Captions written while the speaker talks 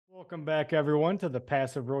Welcome back, everyone, to the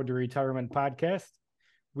Passive Road to Retirement podcast.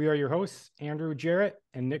 We are your hosts, Andrew Jarrett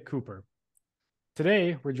and Nick Cooper.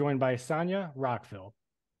 Today, we're joined by Sonya Rocvil.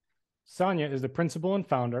 Sonya is the principal and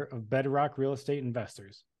founder of Bedrock Real Estate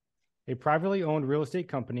Investors, a privately owned real estate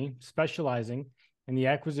company specializing in the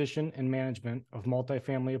acquisition and management of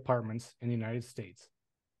multifamily apartments in the United States.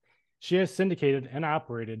 She has syndicated and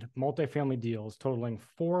operated multifamily deals totaling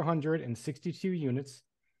 462 units,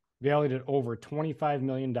 valued at over $25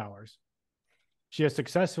 million. She has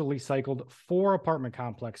successfully cycled 4 apartment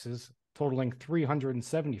complexes totaling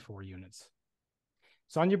 374 units.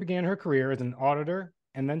 Sonya began her career as an auditor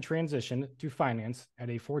and then transitioned to finance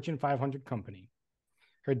at a Fortune 500 company.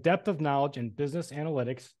 Her depth of knowledge in business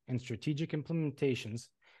analytics and strategic implementations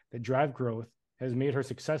that drive growth has made her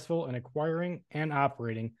successful in acquiring and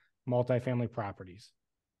operating multifamily properties.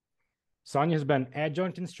 Sonya has been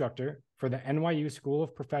adjunct instructor for the NYU School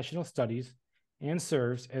of Professional Studies and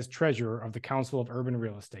serves as treasurer of the Council of Urban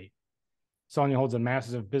Real Estate. Sonya holds a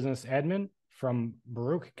Master's of Business Admin from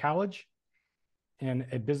Baruch College and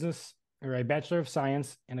a Bachelor of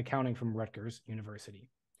Science in Accounting from Rutgers University.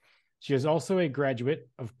 She is also a graduate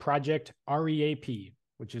of Project REAP,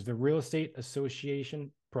 which is the Real Estate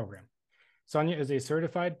Association program. Sonya is a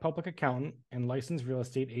certified public accountant and licensed real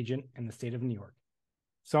estate agent in the state of New York.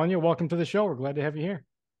 Sonya, welcome to the show. We're glad to have you here.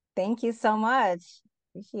 Thank you so much.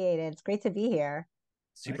 Appreciate it. It's great to be here.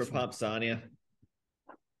 Super pumped, Sonya.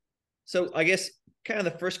 So I guess kind of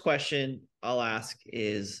the first question I'll ask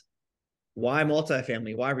is, why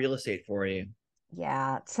multifamily? Why real estate for you?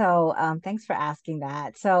 Yeah. So thanks for asking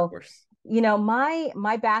that. So, Of course.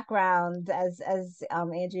 my background as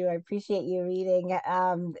Andrew, I appreciate you reading,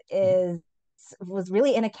 was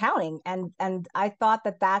really in accounting, and I thought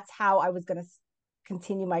that that's how I was going to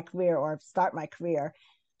continue my career or start my career.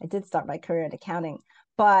 I did start my career in accounting,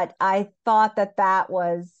 but I thought that that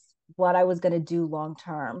was what I was going to do long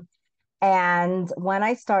term. And when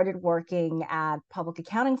I started working at a public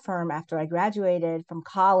accounting firm after I graduated from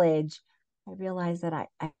college, I realized that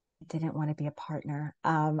I didn't want to be a partner.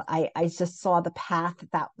 I just saw the path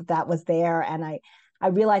that was there, and I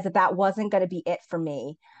realized that that wasn't going to be it for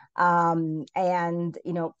me. And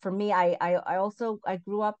for me, I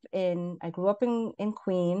grew up in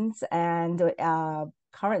Queens, and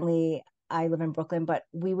currently I live in Brooklyn, but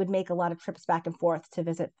we would make a lot of trips back and forth to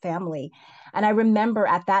visit family. And I remember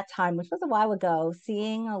at that time, which was a while ago,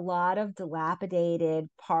 seeing a lot of dilapidated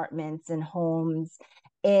apartments and homes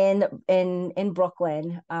in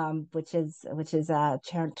Brooklyn, which is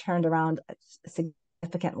turned around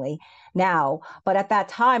significantly now. But at that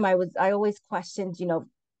time, I always questioned,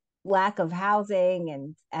 lack of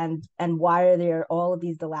housing and why are there all of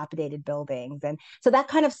these dilapidated buildings. And so that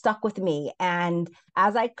kind of stuck with me. And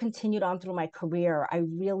as I continued on through my career, I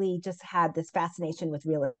really just had this fascination with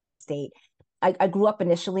real estate. I grew up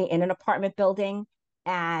initially in an apartment building,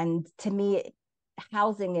 and to me,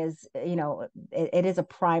 housing is, it is a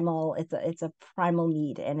primal, it's a primal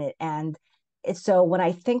need. So when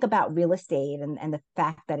I think about real estate and the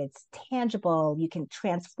fact that it's tangible, you can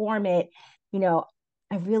transform it,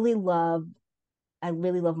 I really love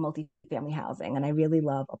multifamily housing, and I really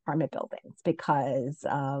love apartment buildings because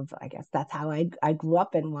of, I guess that's how I grew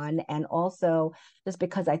up in one. And also just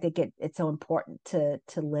because I think it's so important to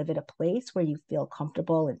live at a place where you feel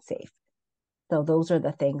comfortable and safe. So those are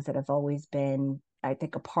the things that have always been, I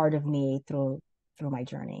think, a part of me through my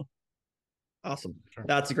journey. Awesome. Sure.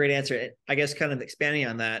 That's a great answer. I guess kind of expanding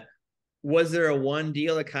on that, was there a one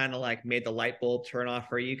deal that kind of like made the light bulb turn off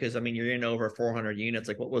for you? Because I mean, you're in over 400 units.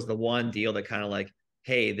 Like, what was the one deal that kind of like,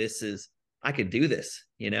 hey, I could do this,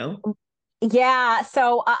 Yeah,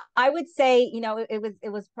 so I would say,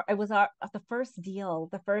 it was the first deal,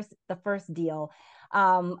 the first deal.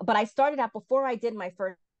 But I started out before I did my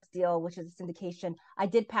first deal, which is a syndication. I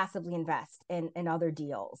did passively invest in other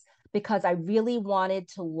deals because I really wanted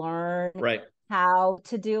to learn Right. how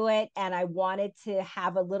to do it, and I wanted to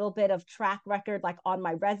have a little bit of track record, like on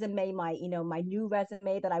my resume, my new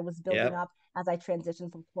resume that I was building Yep. up as I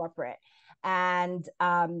transitioned from corporate. And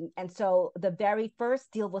so the very first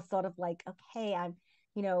deal was sort of like, okay, I'm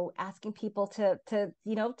asking people to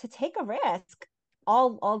take a risk.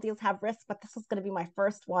 All deals have risks, but this was going to be my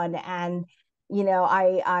first one. And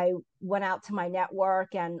I went out to my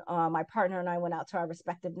network, and my partner and I went out to our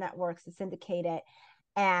respective networks to syndicate it.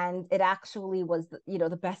 And it actually was,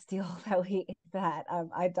 the best deal that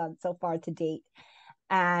I've done so far to date.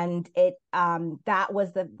 And that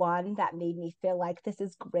was the one that made me feel like this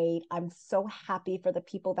is great. I'm so happy for the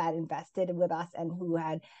people that invested with us and who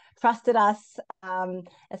had trusted us,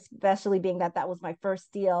 especially being that was my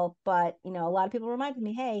first deal. But, a lot of people reminded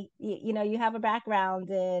me, hey, you have a background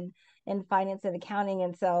in finance and accounting.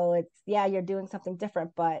 And so you're doing something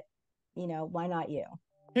different, but, why not you?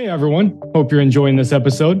 Hey everyone, hope you're enjoying this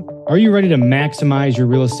episode. Are you ready to maximize your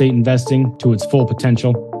real estate investing to its full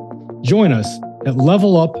potential? Join us at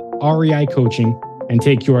Level Up REI Coaching and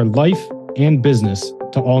take your life and business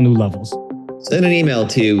to all new levels. Send an email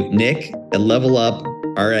to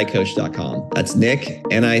nick@levelupreicoach.com. That's Nick,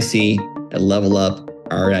 N-I-C, at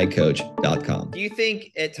levelupreicoach.com. Do you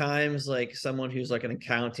think at times, like someone who's like an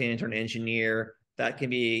accountant or an engineer, that can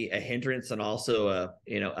be a hindrance and also a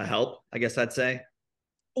help, I guess I'd say?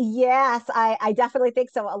 Yes, I definitely think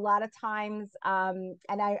so. A lot of times, and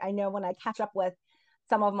I know when I catch up with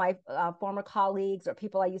some of my former colleagues or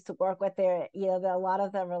people I used to work with, there, a lot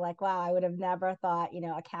of them are like, "Wow, I would have never thought,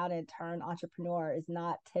 accountant turned entrepreneur is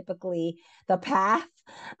not typically the path."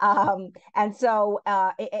 And so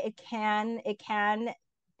it can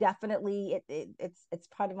definitely it's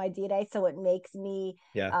part of my DNA, so it makes me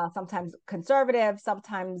sometimes conservative,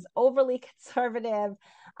 sometimes overly conservative,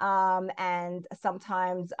 and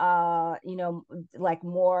sometimes like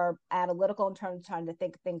more analytical in terms of trying to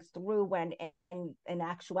think things through, when in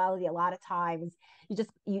actuality a lot of times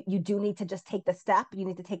you do need to just take the step, you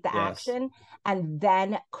need to take the action, and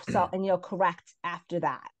then correct after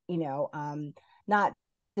that, not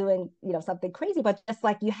doing something crazy, but just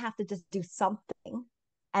like you have to just do something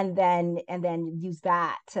and then use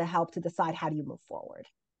that to help to decide how do you move forward.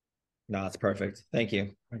 No, that's perfect. Thank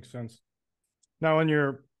you. Makes sense. Now, when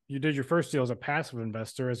you did your first deal as a passive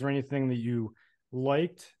investor, is there anything that you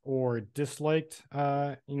liked or disliked,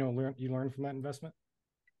 you learned from that investment?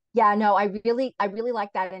 Yeah, no, I really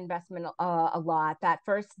like that investment a lot. That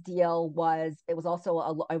first deal was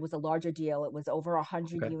a larger deal. It was over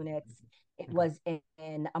 100 units. It was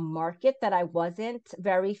in a market that I wasn't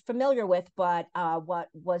very familiar with, but I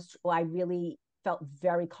really felt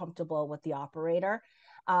very comfortable with the operator.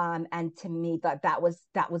 And to me, that was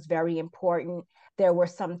very important. There were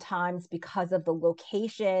some times, because of the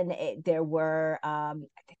location, I think there was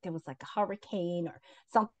like a hurricane or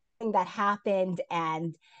something that happened,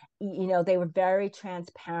 and they were very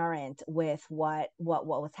transparent with what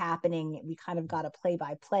was happening. We kind of got a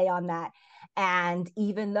play-by-play on that. And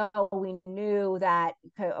even though we knew that,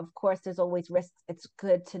 of course, there's always risks, it's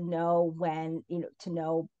good to know to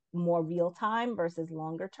know more real time versus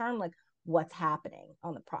longer term, like what's happening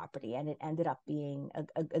on the property. And it ended up being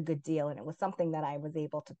a good deal, and it was something that I was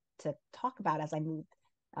able to talk about as I moved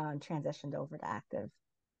transitioned over to active.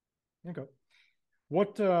 Okay.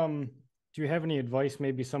 What do you have any advice,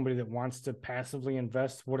 maybe somebody that wants to passively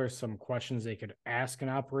invest? What are some questions they could ask an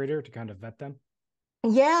operator to kind of vet them?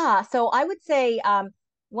 Yeah, so I would say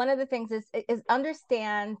one of the things is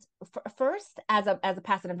understand first, as a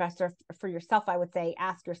passive investor, for yourself. I would say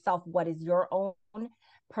ask yourself, what is your own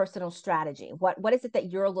personal strategy? What is it that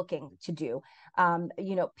you're looking to do?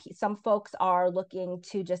 Some folks are looking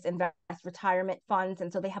to just invest retirement funds,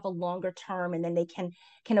 and so they have a longer term, and then they can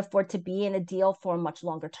afford to be in a deal for a much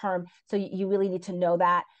longer term. So you really need to know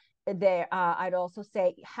that. There, I'd also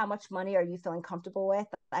say, how much money are you feeling comfortable with?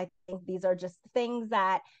 I think these are just things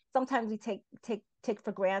that sometimes we take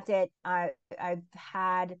for granted. I've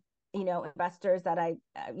had investors that I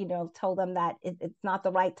told them that it's not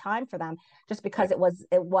the right time for them, just because it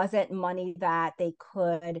wasn't money that they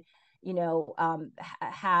could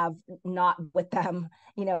have not with them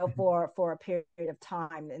for a period of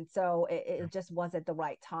time, and so it just wasn't the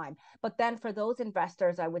right time. But then for those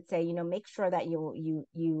investors, I would say make sure that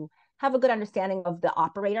you have a good understanding of the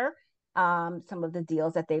operator, some of the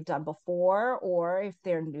deals that they've done before, or if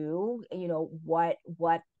they're new, what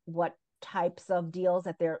types of deals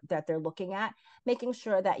that they're looking at, making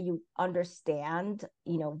sure that you understand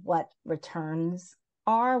what returns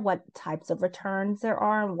are, what types of returns there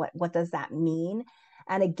are, and what does that mean.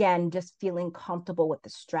 And again, just feeling comfortable with the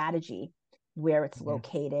strategy, where it's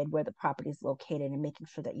located, where the property is located, and making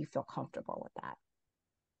sure that you feel comfortable with that.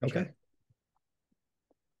 Okay.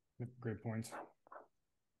 Great points.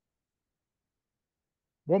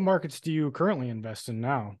 What markets do you currently invest in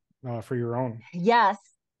now for your own? Yes.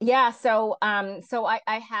 Yeah. So I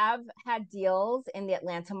have had deals in the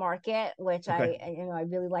Atlanta market, which I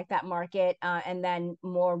really like that market. And then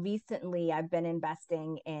more recently, I've been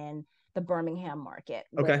investing in the Birmingham market,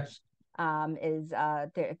 which is it's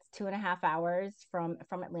 2.5 hours from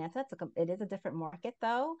Atlanta. It is a different market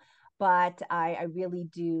though, but I really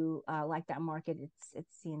do like that market.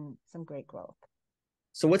 It's seen some great growth.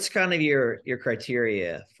 So what's kind of your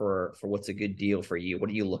criteria for what's a good deal for you? What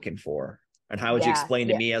are you looking for? And how would you Yes, explain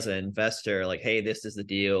to yeah, me as an investor, like, hey, this is the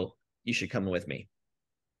deal. You should come with me.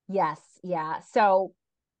 yes, yeah. So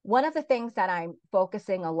one of the things that I'm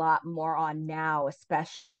focusing a lot more on now,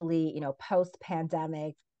 especially, post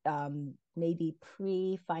pandemic, maybe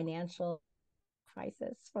pre-financial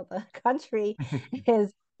crisis for the country,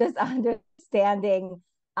 is just understanding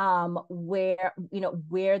where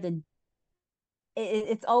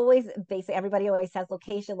it's always basic. Everybody always says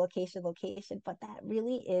location, location, location, but that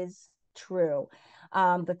really is true.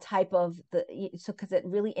 The type of because it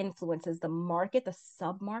really influences the market, the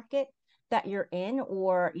sub market that you're in,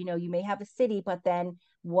 or you may have a city, but then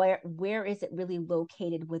where is it really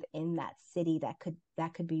located within that city that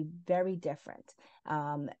could be very different.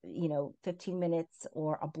 15 minutes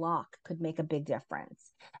or a block could make a big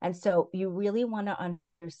difference. And so you really want to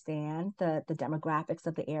understand the demographics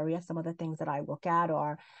of the area. Some of the things that I look at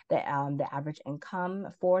are the average income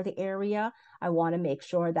for the area. I want to make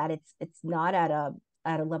sure that it's not at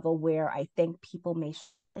a level where I think people may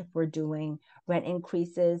if we're doing rent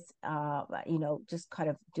increases, just kind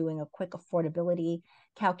of doing a quick affordability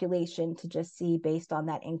calculation to just see based on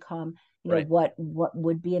that income, Right. what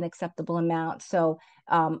would be an acceptable amount. So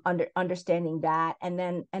understanding that, and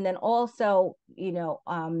then also,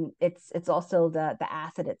 it's also the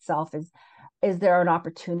asset itself. Is there an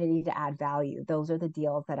opportunity to add value? Those are the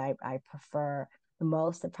deals that I prefer the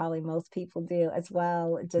most, and probably most people do as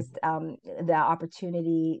well. Just the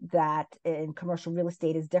opportunity that in commercial real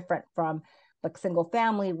estate is different from like single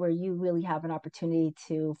family, where you really have an opportunity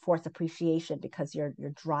to force appreciation because you're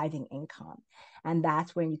driving income, and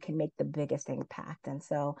that's where you can make the biggest impact. And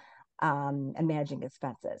so and managing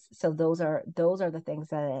expenses. So those are the things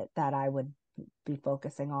that I would be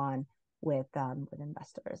focusing on with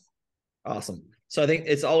investors. Awesome. So I think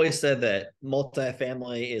it's always said that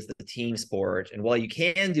multifamily is the team sport. And while you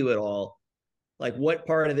can do it all, like what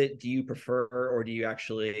part of it do you prefer or do you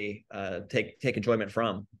actually take enjoyment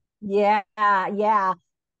from? Yeah, yeah.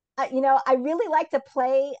 I really like to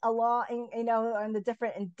play along, in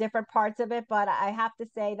different parts of it, but I have to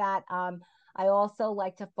say that I also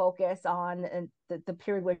like to focus on the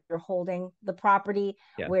period where you're holding the property,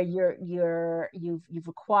 Yeah. where you've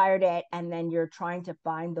acquired it, and then you're trying to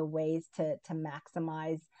find the ways to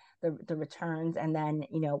maximize the returns, and then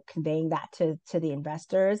conveying that to the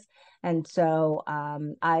investors. And so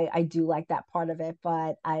I do like that part of it,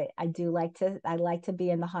 but I like to be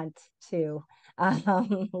in the hunt too,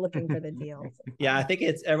 looking for the deals. Yeah, I think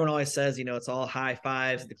it's everyone always says, it's all high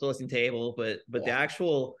fives at the closing table, but Yeah,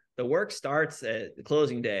 the work starts at the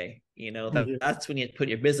closing day. That's when you put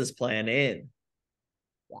your business plan in.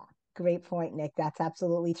 yeah. Great point, Nick. That's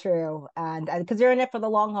absolutely true. And because you're in it for the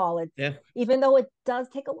long haul, it's Yeah. even though it does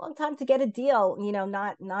take a long time to get a deal,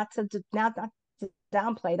 not to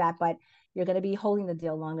downplay that, but you're going to be holding the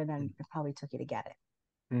deal longer than it probably took you to get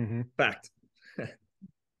it. Mm-hmm. Fact.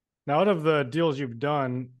 Now, out of the deals you've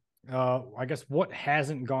done, I guess what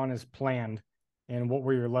hasn't gone as planned, and what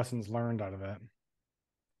were your lessons learned out of it?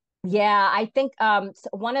 Yeah, I think so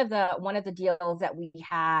one of the deals that we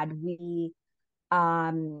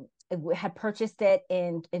had purchased it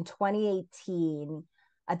in 2018.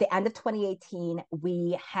 At the end of 2018,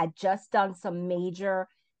 we had just done some major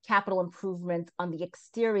capital improvements on the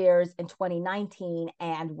exteriors in 2019,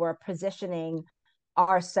 and we're positioning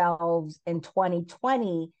ourselves in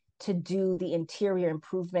 2020 to do the interior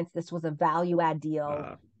improvements. This was a value add deal,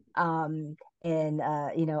 Uh, um, in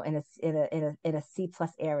a C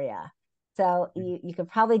plus area. So you could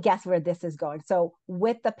probably guess where this is going. So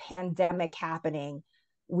with the pandemic happening,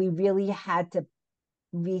 we really had to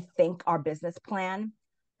rethink our business plan.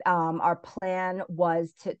 Our plan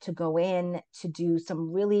was to go in to do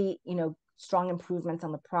some really strong improvements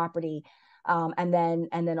on the property, and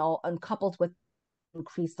then all uncoupled with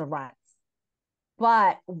increase the rents.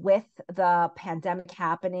 But with the pandemic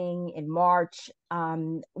happening in March,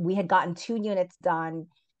 we had gotten 2 units done,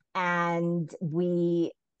 and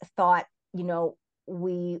we thought,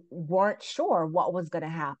 we weren't sure what was going to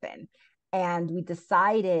happen. And we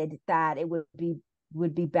decided that it would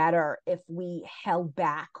be better if we held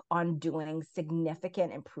back on doing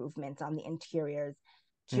significant improvements on the interiors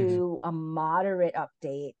Mm-hmm. to a moderate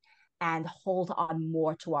update, and hold on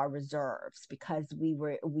more to our reserves, because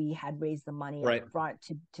we had raised the money up right. front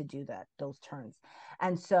to do those turns.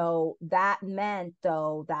 And so that meant,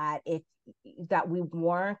 though, that we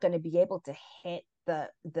weren't going to be able to hit the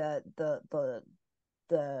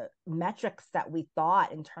metrics that we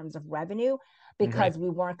thought in terms of revenue, Mm-hmm. because we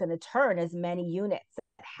weren't going to turn as many units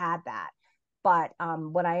that had that. But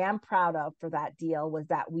what I am proud of for that deal was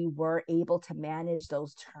that we were able to manage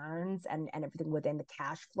those turns and everything within the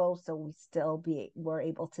cash flow. So we still were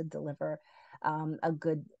able to deliver a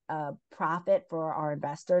good profit for our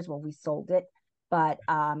investors when we sold it. But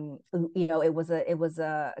it was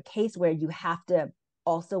a case where you have to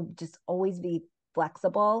also just always be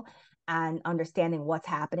flexible and understanding what's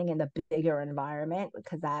happening in the bigger environment,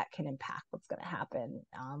 because that can impact what's going to happen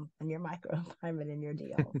in your microenvironment in your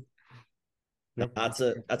deal. Yep. That's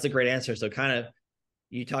a great answer. So kind of,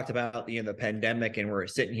 you talked about the pandemic, and we're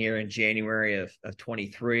sitting here in January of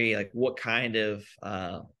 23. Like, what kind of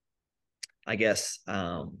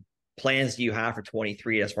plans do you have for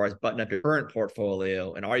 23 as far as button up your current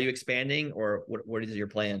portfolio? And are you expanding, or what is your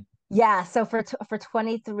plan? Yeah, so for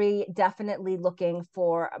 23, definitely looking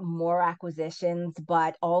for more acquisitions,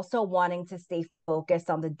 but also wanting to stay focused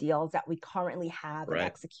on the deals that we currently have and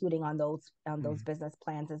executing on those business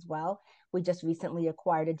plans as well. We just recently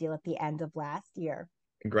acquired a deal at the end of last year.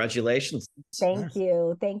 Congratulations. Thank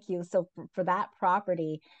you. So for that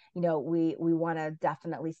property, we want to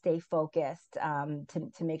definitely stay focused to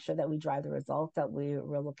make sure that we drive the results that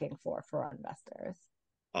we're looking for our investors.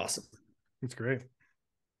 Awesome. That's great.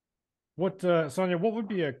 Sonya, what would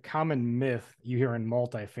be a common myth you hear in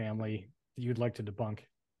multifamily that you'd like to debunk?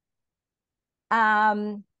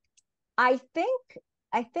 I think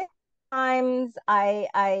sometimes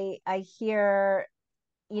I hear,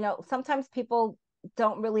 sometimes people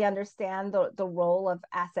don't really understand the role of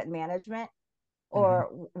asset management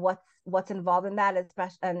or what's involved in that,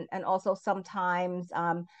 especially and also sometimes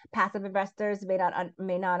passive investors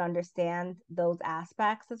may not understand those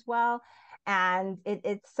aspects as well. And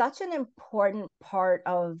it's such an important part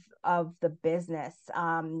of the business,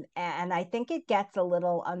 and I think it gets a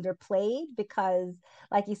little underplayed because,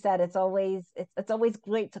 like you said, it's always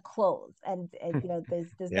great to close, and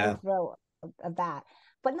there's no thrill of that.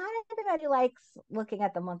 But not everybody likes looking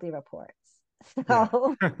at the monthly reports.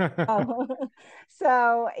 So,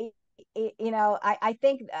 so I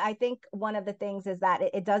think one of the things is that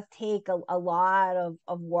it does take a lot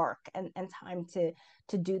of work and time to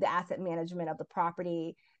do the asset management of the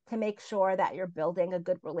property, to make sure that you're building a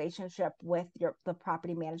good relationship with the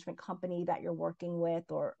property management company that you're working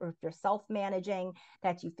with, or if you're self-managing,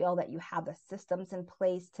 that you feel that you have the systems in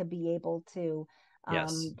place to be able to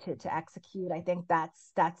execute. I think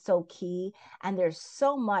that's so key. And there's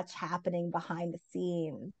so much happening behind the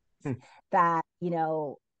scenes that,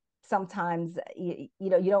 sometimes, you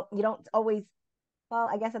don't always, well,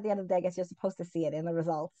 I guess at the end of the day, I guess you're supposed to see it in the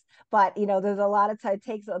results, but there's a lot of time,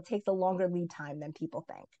 it takes a longer lead time than people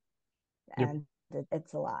think. And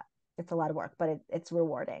it's a lot of work, but it's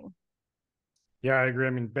rewarding. Yeah, I agree.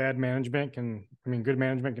 I mean, good management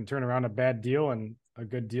can turn around a bad deal, and a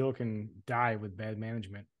good deal can die with bad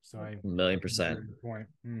management. So 1,000,000%. Good point.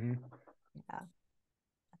 Mm-hmm. Yeah.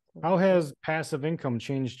 How has passive income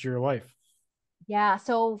changed your life? Yeah.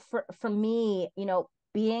 So for me,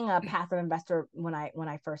 being a passive investor when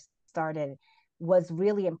I first started was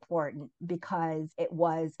really important, because it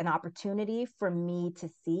was an opportunity for me to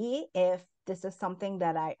see if this is something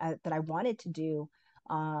that I wanted to do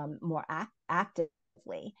more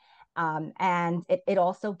actively. And it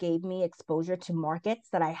also gave me exposure to markets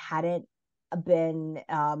that I hadn't been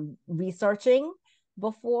researching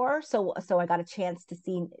before. So I got a chance to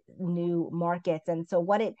see new markets. And so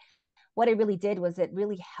what it really did was it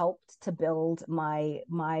really helped to build my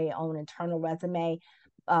own internal resume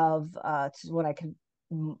of when I could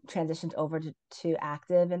transitioned over to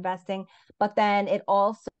active investing. But then it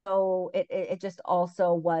just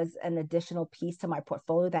also was an additional piece to my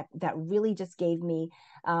portfolio that really just gave me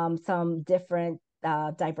some different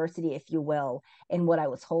diversity, if you will, in what I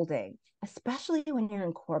was holding, especially when you're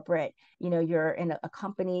in corporate. You're in a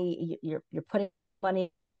company, you're putting money in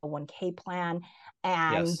a 1K plan,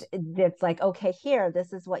 and it's like, okay,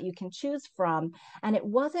 this is what you can choose from. And it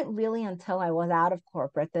wasn't really until I was out of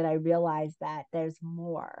corporate that I realized that there's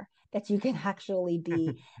more that you can actually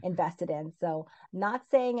be invested in. So, not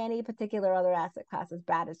saying any particular other asset class is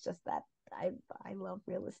bad. It's just that I love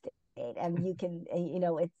real estate, and you can,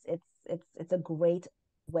 it's a great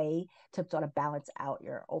way to sort of balance out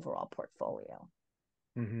your overall portfolio.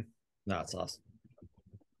 No, that's awesome.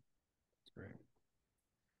 That's great.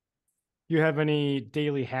 You have any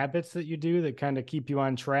daily habits that you do that kind of keep you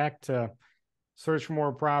on track to search for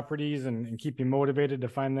more properties and keep you motivated to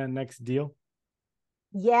find that next deal?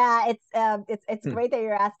 Yeah, it's great that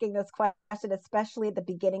you're asking this question, especially at the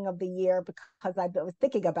beginning of the year, because I was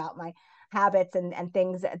thinking about my habits and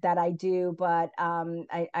things that I do. But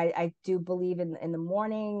I do believe in the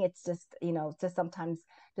morning. It's just, just sometimes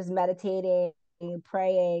just meditating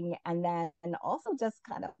praying, and then also just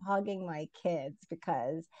kind of hugging my kids,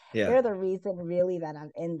 because Yeah. they're the reason really that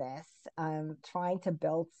I'm in this. I'm trying to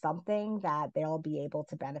build something that they'll be able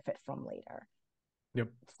to benefit from later. Yep.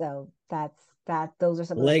 So those are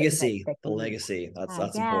some of the Legacy, things the legacy. That's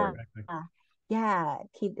yeah, important. yeah,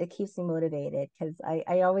 it keeps me motivated, because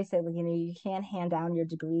I always say, well, you can't hand down your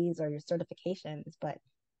degrees or your certifications, but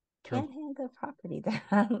True. can't hand the property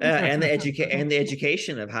down. And the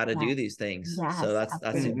education of how to do these things. Yes, So that's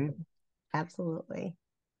absolutely. Absolutely.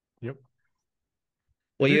 Yep.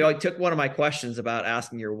 Well, you like, took one of my questions about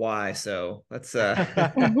asking your why. So let's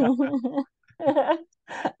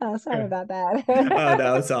Oh, sorry about that. oh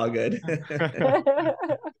no, it's all good.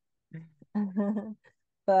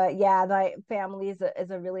 But yeah, my family is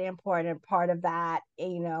a really important part of that.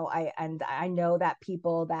 I know that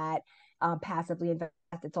people that passively invest,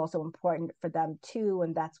 it's also important for them too,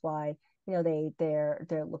 and that's why they're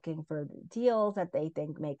looking for deals that they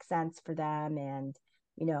think make sense for them, and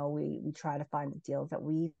we try to find the deals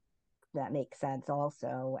that make sense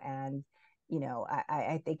also. And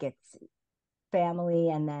I think it's family,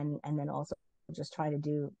 and then also just try to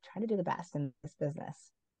do the best in this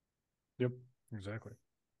business. Yep, exactly.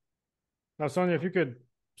 Now, Sonya, if you could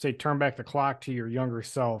say turn back the clock to your younger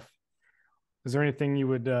self, is there anything you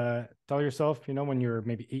would tell yourself, when you're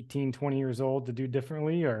maybe 18, 20 years old, to do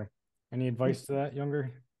differently, or any advice to that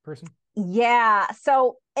younger person? Yeah,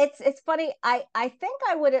 so it's funny. I think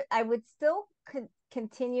I would still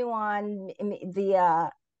continue on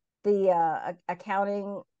the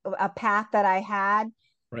accounting path that I had.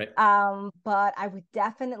 Right. But I would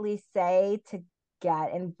definitely say to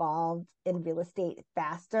get involved in real estate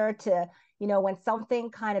faster. When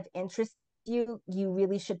something kind of interests you, you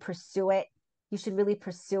really should pursue it. You should really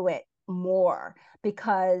pursue it more,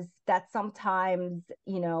 because that's sometimes,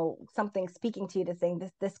 something speaking to you to saying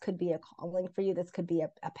this could be a calling for you. This could be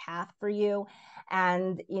a path for you.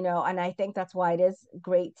 And, and I think that's why it is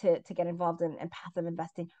great to get involved in passive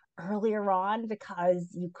investing earlier on, because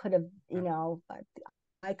you could have,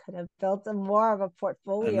 I could have built more of a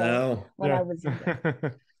portfolio when I was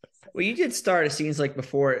younger. Well, you did start, it seems like,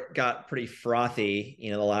 before it got pretty frothy,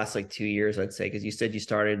 the last like 2 years, I'd say, because you said you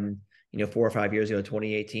started in, 4 or 5 years ago,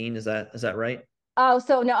 2018. Is that right? Oh,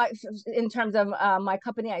 so no, in terms of my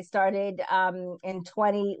company, I started in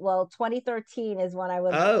 2013 is when I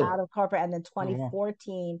was out of corporate, and then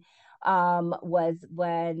 2014 was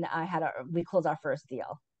when we closed our first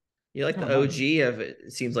deal. You're like the OG of it.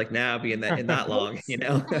 It seems like now, being that in that long, I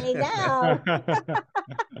know.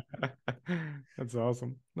 That's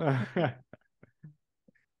awesome.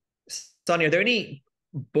 Sonya, are there any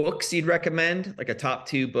books you'd recommend, like a top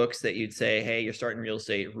 2 books that you'd say, hey, you're starting real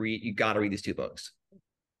estate, you got to read these 2 books?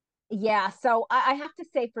 Yeah, so I have to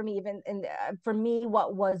say, for me, for me,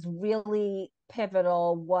 what was really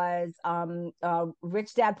pivotal was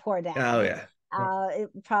Rich Dad Poor Dad. Oh yeah.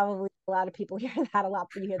 Probably a lot of people hear that a lot.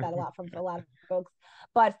 You hear that a lot from a lot of folks.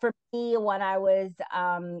 But for me, when I was,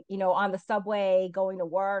 on the subway going to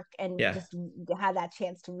work, and just had that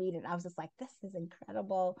chance to read it, I was just like, this is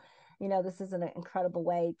incredible. This is an incredible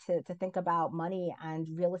way to think about money and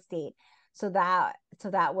real estate. So that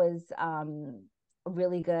was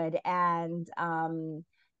really good. And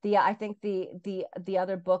I think the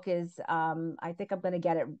other book is I think I'm going to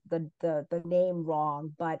get it the name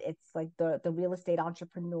wrong, but it's like the Real Estate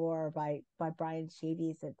Entrepreneur by Brian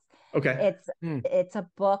Chaves. It's a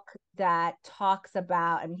book that talks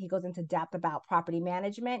about, and he goes into depth about property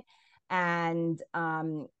management. And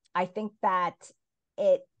I think that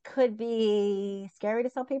it could be scary to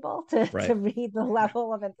some people to read the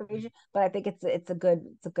level of information, but I think it's a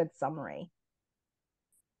good summary.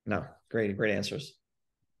 No, great answers.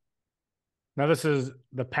 Now, this is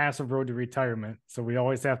the passive road to retirement, so we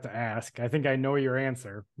always have to ask. I think I know your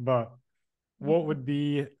answer, but what would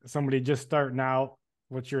be somebody just starting out?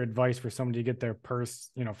 What's your advice for somebody to get their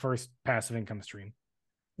first passive income stream?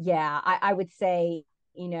 Yeah, I would say,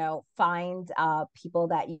 find people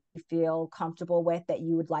that you feel comfortable with, that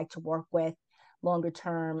you would like to work with longer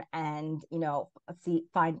term, and see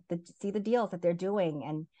the deals that they're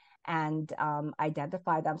doing, and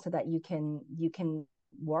identify them, so that you can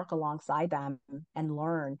work alongside them and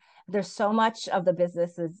learn. There's so much of the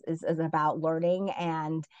business is about learning.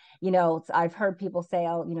 And I've heard people say,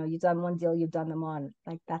 oh, you've done one deal, you've done them on.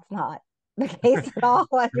 Like, that's not the case at all.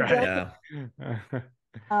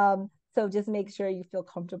 So just make sure you feel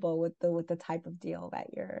comfortable with the type of deal that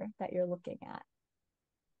you're looking at.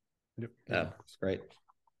 Yep. Yeah, that's great.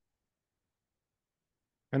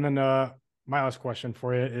 And then my last question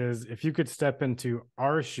for you is, if you could step into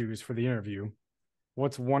our shoes for the interview,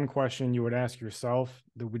 what's one question you would ask yourself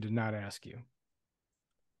that we did not ask you?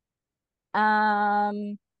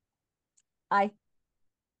 I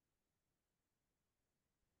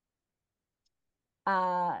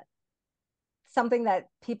uh something that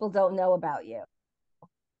people don't know about you.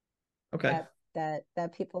 Okay. That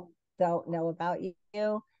people don't know about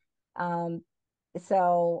you. Um,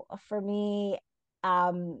 so for me,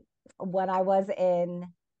 um, when I was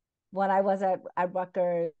at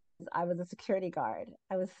Rutgers, I was a security guard.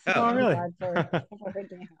 I was a Oh, security really? guard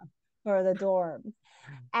for the dorms.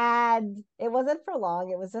 And it wasn't for long,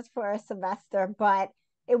 it was just for a semester, but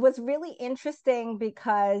it was really interesting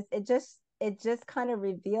because it just kind of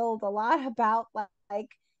revealed a lot about like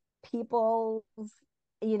people's,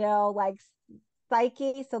 like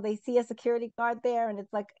psyche. So they see a security guard there and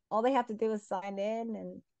it's like all they have to do is sign in,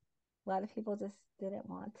 and a lot of people just didn't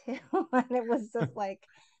want to. And it was just like,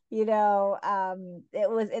 it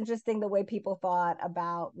was interesting the way people thought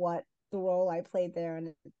about what the role I played there. And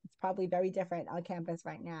it's probably very different on campus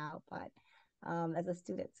right now. But as a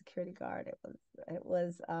student security guard, it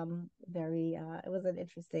was very it was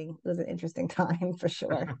an interesting time for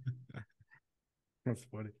sure. That's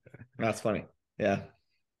funny. That's funny. Yeah.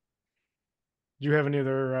 Do you have any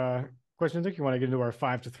other questions? Think you want to get into our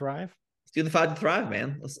 5 to Thrive? Let's do the 5 to Thrive,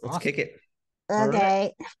 man. Let's Awesome. kick it. All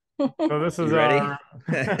right. Okay. So this is You ready?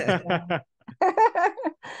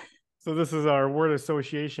 So this is our word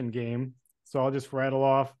association game. So I'll just rattle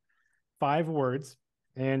off 5 words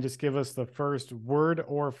and just give us the first word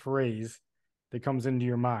or phrase that comes into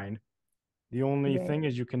your mind. The only Okay. thing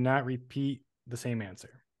is you cannot repeat the same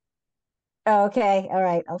answer. Okay. All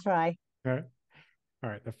right. I'll try. All right. All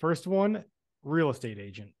right. The first one, real estate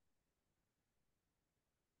agent.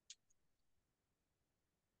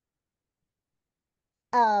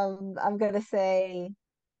 I'm gonna say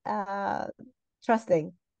uh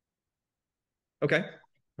trusting. Okay.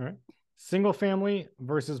 All right. Single family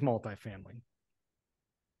versus multifamily.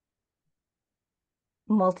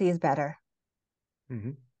 Multi is better.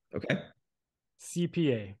 Mm-hmm. Okay.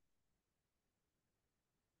 CPA.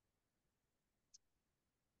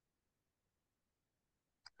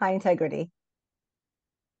 High integrity.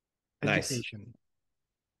 Nice. Education.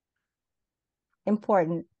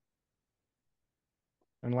 Important.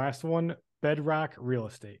 And last one, Bedrock real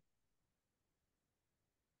estate.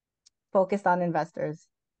 Focused on investors.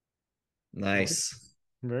 Nice.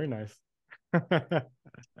 Very nice.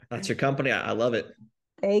 That's your company. I love it.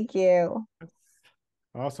 Thank you.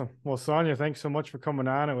 Awesome. Well, Sonya, thanks so much for coming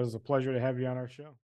on. It was a pleasure to have you on our show.